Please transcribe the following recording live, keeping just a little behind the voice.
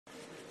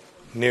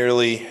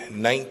Nearly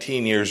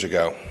 19 years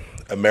ago,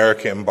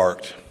 America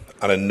embarked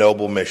on a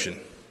noble mission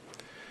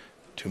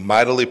to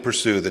mightily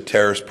pursue the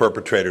terrorist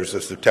perpetrators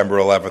of September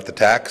 11th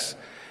attacks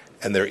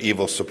and their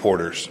evil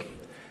supporters,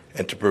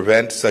 and to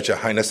prevent such a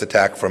heinous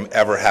attack from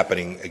ever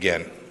happening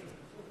again.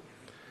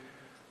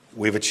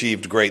 We've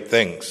achieved great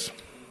things.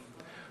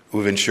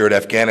 We've ensured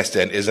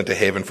Afghanistan isn't a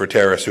haven for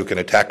terrorists who can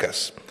attack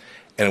us,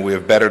 and we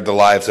have bettered the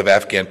lives of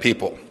Afghan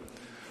people,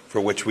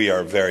 for which we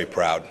are very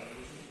proud.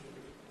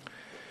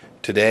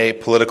 Today,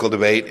 political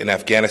debate in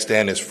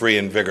Afghanistan is free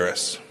and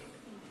vigorous.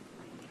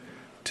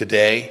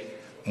 Today,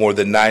 more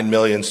than 9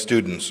 million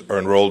students are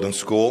enrolled in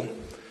school.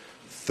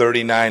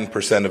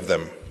 39% of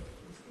them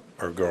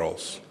are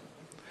girls.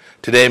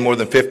 Today, more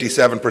than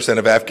 57%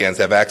 of Afghans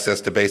have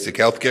access to basic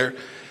health care,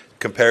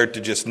 compared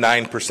to just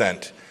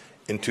 9%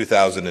 in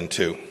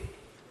 2002.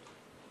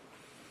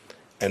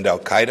 And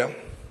Al-Qaeda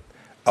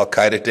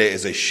today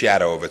is a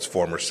shadow of its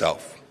former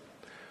self.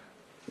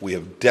 We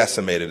have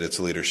decimated its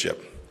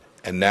leadership,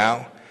 and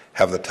now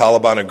have the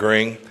Taliban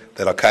agreeing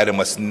that Al-Qaeda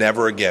must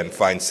never again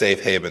find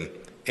safe haven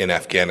in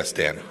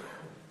Afghanistan.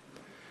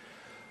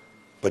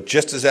 But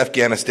just as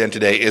Afghanistan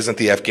today isn't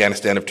the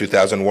Afghanistan of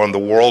 2001, the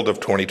world of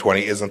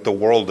 2020 isn't the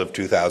world of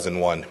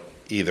 2001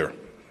 either.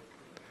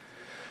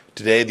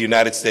 Today, the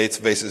United States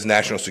faces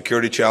national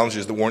security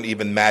challenges that weren't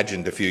even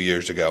imagined a few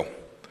years ago,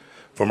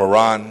 from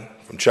Iran,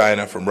 from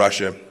China, from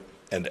Russia,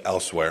 and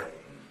elsewhere.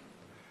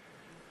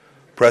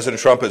 President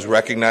Trump has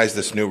recognized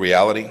this new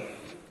reality.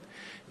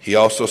 He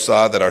also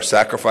saw that our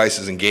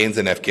sacrifices and gains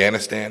in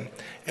Afghanistan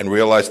and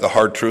realized the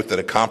hard truth that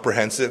a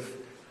comprehensive,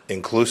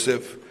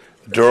 inclusive,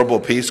 durable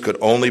peace could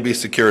only be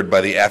secured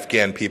by the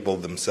Afghan people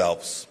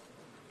themselves.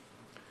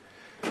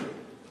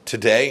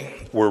 Today,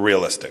 we're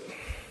realistic.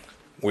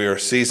 We are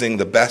seizing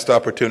the best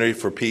opportunity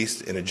for peace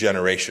in a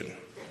generation,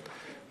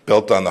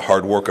 built on the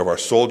hard work of our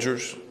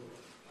soldiers,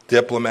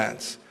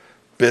 diplomats,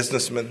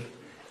 businessmen,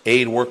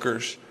 aid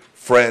workers,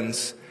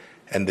 friends,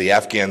 and the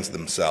Afghans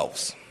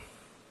themselves.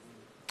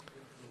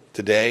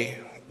 Today,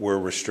 we're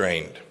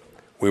restrained.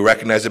 We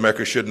recognize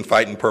America shouldn't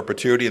fight in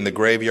perpetuity in the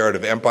graveyard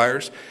of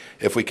empires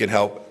if we can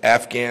help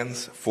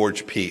Afghans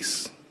forge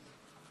peace.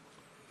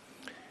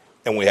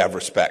 And we have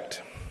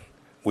respect.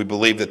 We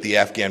believe that the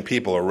Afghan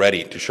people are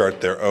ready to chart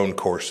their own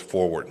course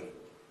forward.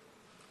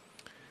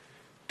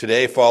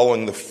 Today,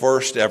 following the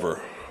first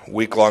ever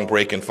week-long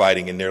break in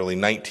fighting in nearly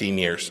 19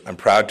 years, I'm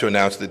proud to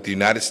announce that the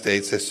United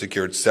States has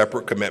secured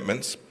separate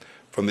commitments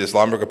from the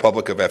Islamic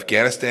Republic of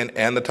Afghanistan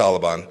and the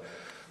Taliban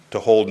to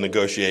hold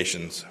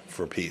negotiations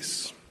for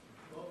peace.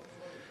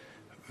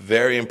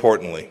 Very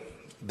importantly,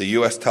 the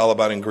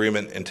U.S.-Taliban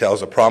agreement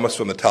entails a promise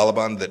from the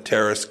Taliban that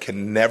terrorists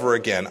can never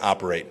again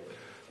operate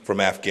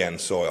from Afghan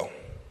soil.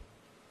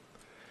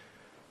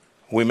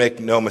 We make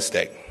no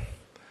mistake.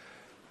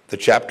 The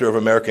chapter of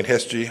American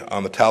history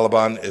on the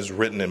Taliban is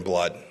written in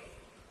blood.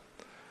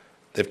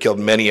 They've killed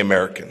many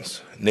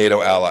Americans,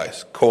 NATO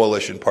allies,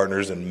 coalition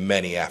partners, and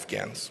many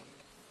Afghans.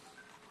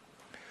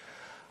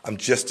 I'm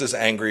just as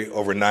angry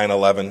over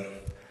 9/11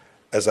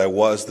 as I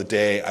was the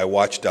day I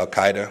watched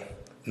Al-Qaeda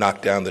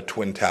knock down the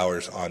Twin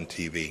Towers on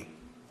TV.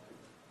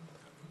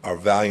 Our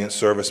valiant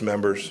service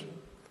members,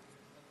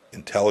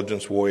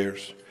 intelligence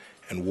warriors,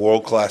 and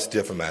world-class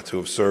diplomats who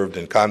have served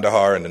in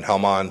Kandahar and in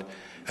Helmand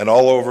and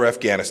all over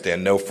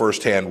Afghanistan know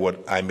firsthand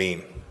what I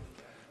mean.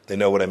 They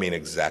know what I mean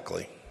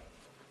exactly.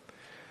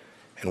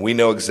 And we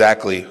know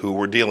exactly who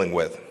we're dealing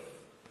with.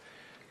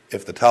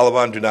 If the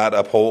Taliban do not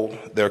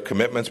uphold their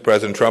commitments,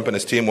 President Trump and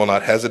his team will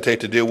not hesitate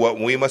to do what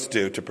we must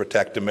do to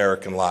protect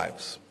American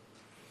lives.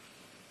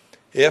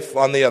 If,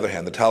 on the other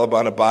hand, the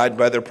Taliban abide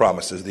by their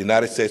promises, the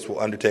United States will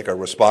undertake a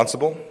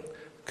responsible,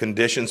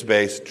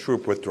 conditions-based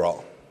troop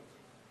withdrawal.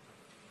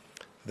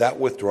 That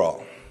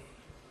withdrawal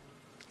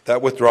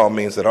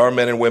means that our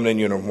men and women in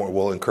uniform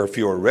will incur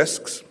fewer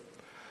risks,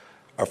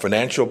 our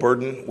financial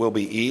burden will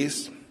be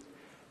eased,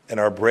 and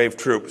our brave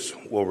troops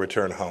will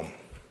return home.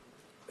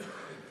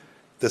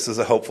 This is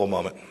a hopeful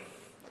moment,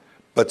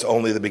 but it's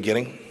only the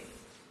beginning.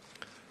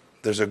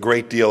 There's a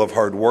great deal of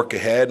hard work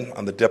ahead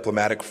on the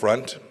diplomatic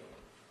front.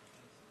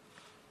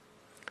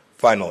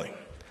 Finally,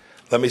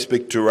 let me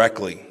speak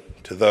directly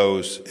to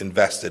those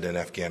invested in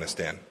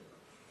Afghanistan.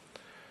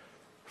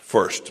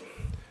 First,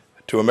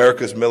 to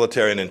America's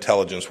military and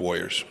intelligence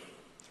warriors.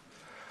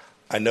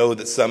 I know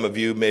that some of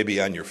you may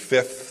be on your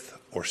 5th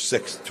or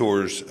 6th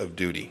tours of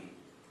duty,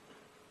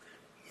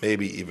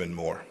 maybe even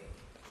more,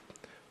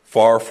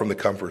 far from the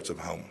comforts of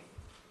home.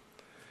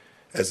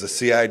 As the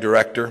CIA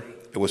director,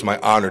 it was my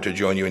honor to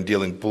join you in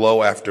dealing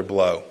blow after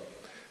blow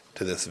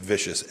to this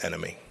vicious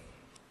enemy.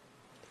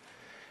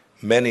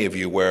 Many of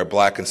you wear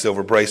black and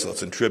silver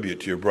bracelets in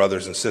tribute to your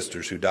brothers and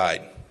sisters who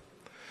died,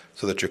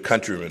 so that your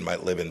countrymen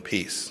might live in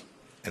peace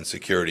and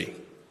security.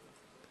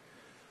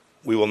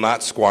 We will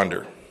not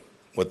squander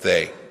what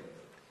they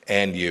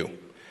and you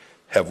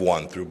have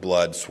won through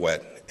blood,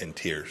 sweat, and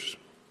tears.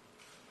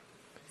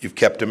 You've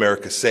kept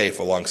America safe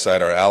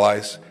alongside our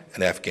allies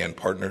and Afghan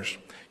partners.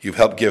 You've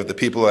helped give the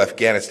people of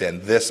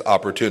Afghanistan this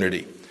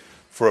opportunity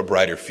for a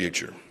brighter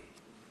future.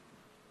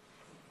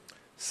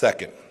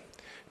 Second,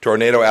 to our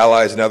NATO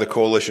allies and other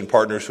coalition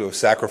partners who have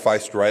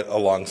sacrificed right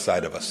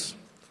alongside of us,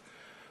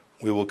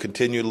 we will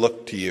continue to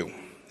look to you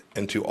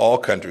and to all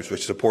countries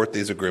which support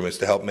these agreements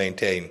to help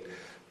maintain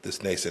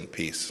this nascent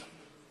peace.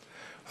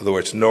 Whether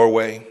it's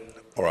Norway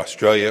or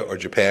Australia or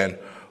Japan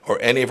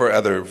or any of our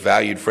other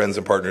valued friends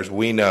and partners,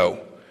 we know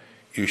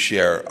you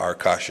share our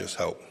cautious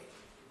hope.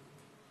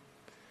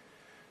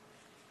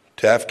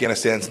 To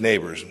Afghanistan's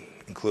neighbors,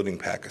 including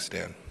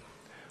Pakistan,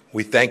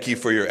 we thank you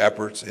for your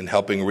efforts in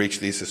helping reach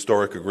these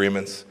historic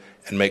agreements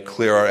and make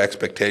clear our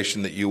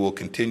expectation that you will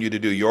continue to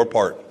do your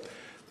part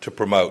to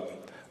promote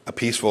a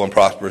peaceful and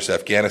prosperous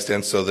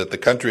Afghanistan so that the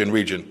country and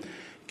region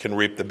can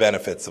reap the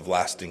benefits of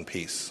lasting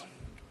peace.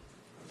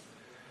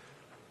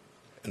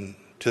 And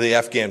to the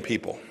Afghan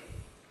people,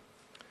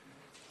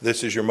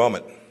 this is your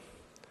moment.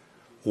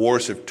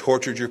 Wars have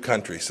tortured your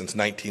country since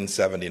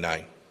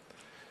 1979.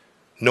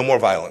 No more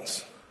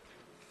violence.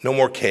 No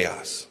more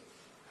chaos.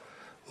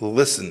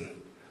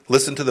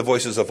 Listen to the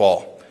voices of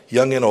all,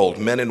 young and old,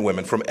 men and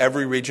women, from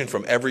every region,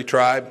 from every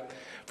tribe,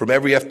 from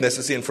every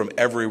ethnicity, and from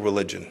every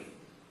religion.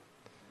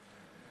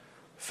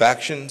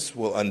 Factions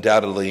will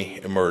undoubtedly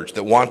emerge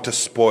that want to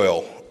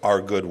spoil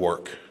our good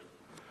work.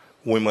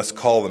 We must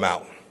call them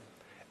out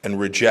and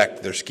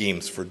reject their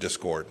schemes for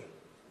discord.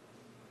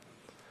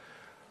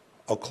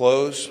 I'll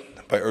close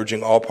by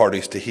urging all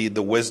parties to heed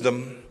the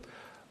wisdom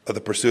of the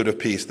pursuit of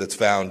peace that's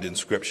found in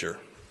Scripture.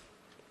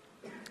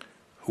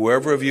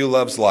 Whoever of you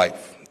loves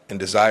life and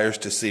desires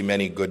to see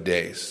many good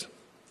days,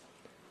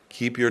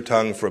 keep your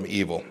tongue from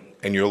evil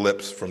and your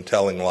lips from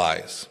telling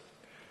lies.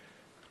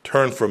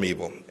 Turn from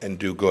evil and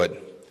do good.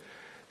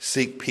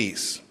 Seek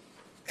peace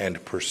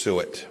and pursue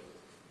it.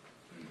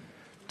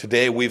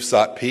 Today we've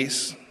sought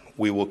peace.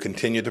 We will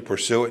continue to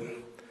pursue it.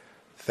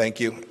 Thank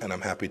you, and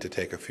I'm happy to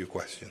take a few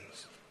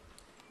questions.